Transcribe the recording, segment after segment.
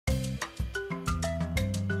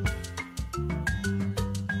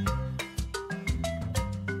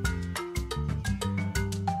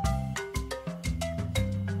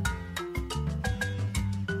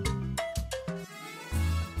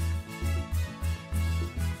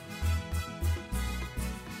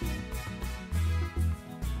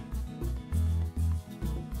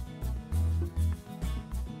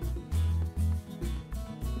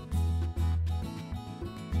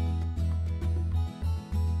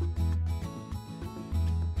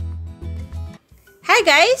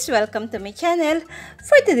Hi guys! Welcome to my channel.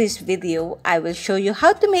 For today's video, I will show you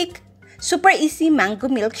how to make super easy mango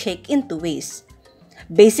milkshake in two ways.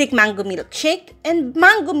 Basic mango milkshake and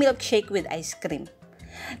mango milkshake with ice cream.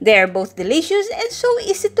 They are both delicious and so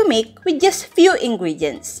easy to make with just few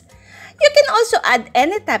ingredients. You can also add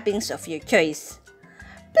any toppings of your choice.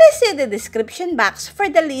 Please see the description box for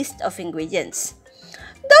the list of ingredients.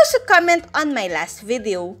 Those who comment on my last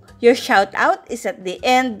video, your shout out is at the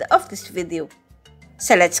end of this video.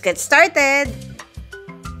 So let's get started!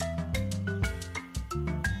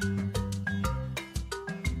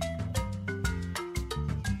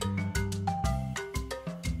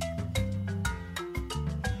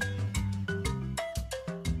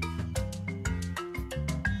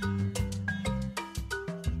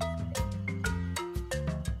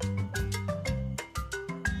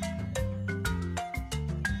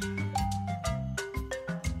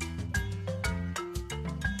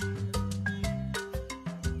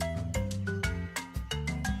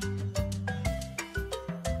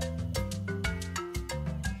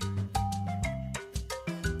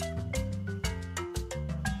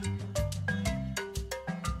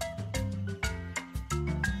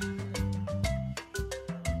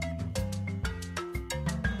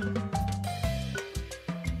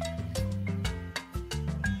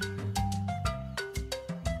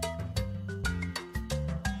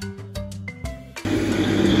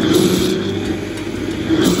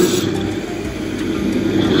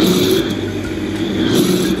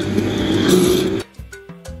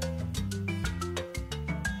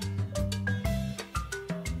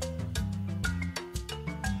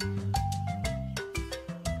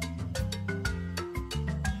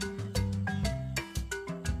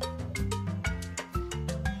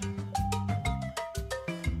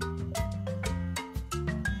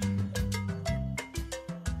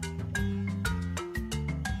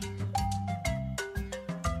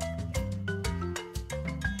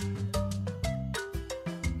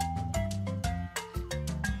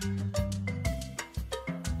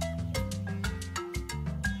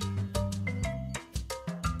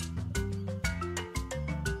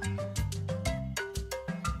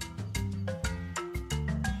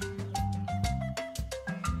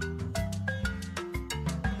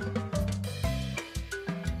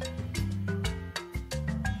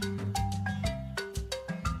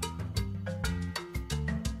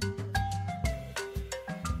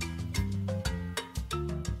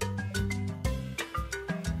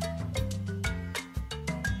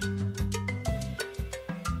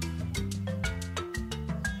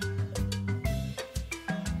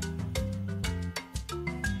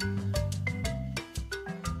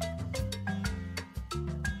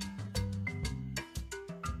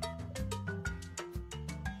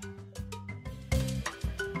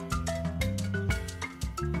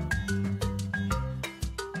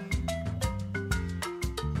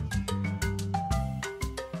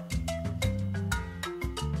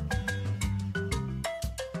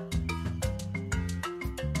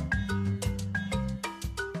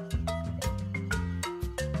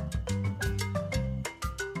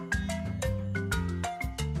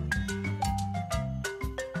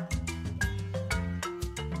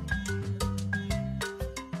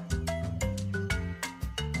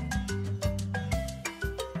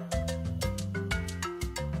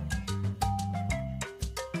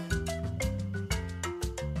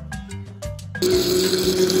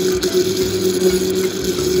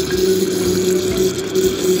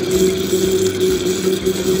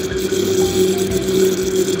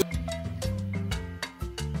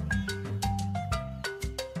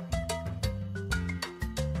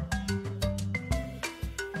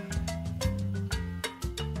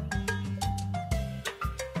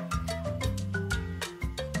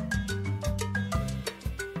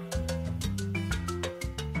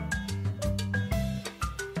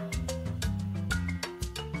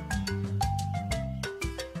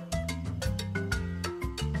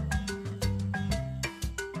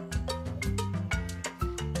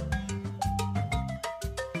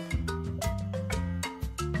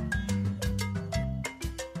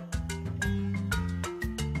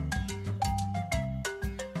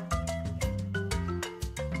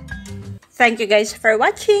 Thank you guys for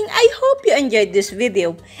watching. I hope you enjoyed this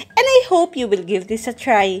video and I hope you will give this a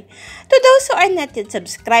try. To those who are not yet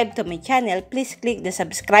subscribed to my channel, please click the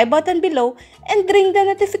subscribe button below and ring the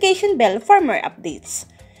notification bell for more updates.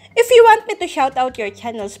 If you want me to shout out your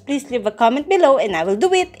channels, please leave a comment below and I will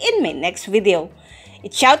do it in my next video.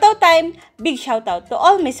 It's shout out time. Big shout out to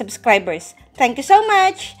all my subscribers. Thank you so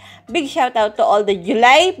much. Big shout out to all the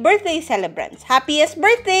July birthday celebrants. Happiest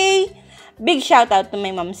birthday! Big shout out to my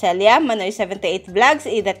mom Celia, Manoy78 Vlogs,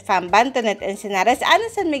 Edith Famban, Tonet Encinares, Ana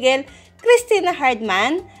San Miguel, Christina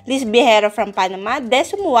Hardman, Liz Viejero from Panama,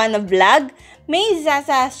 Desumuana Vlog, May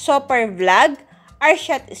Zaza Super Vlog,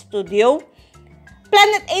 Arshot Studio,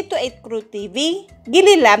 Planet 828 Crew TV,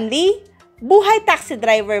 Gili Lamli, Buhay Taxi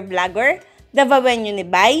Driver Vlogger, Davawenyo ni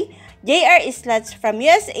Bay, JR Islats from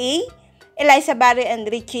USA, Eliza Barrio and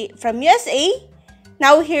Richie from USA,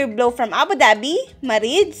 Now Here Blow from Abu Dhabi,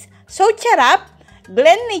 Marids, So Charap,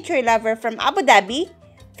 Glenn Nature Lover from Abu Dhabi,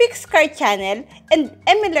 Fix Car Channel, and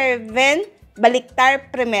Emilerven Baliktar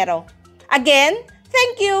Primero. Again,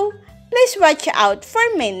 thank you. Please watch out for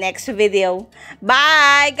my next video.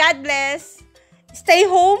 Bye! God bless! Stay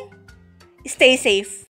home, stay safe.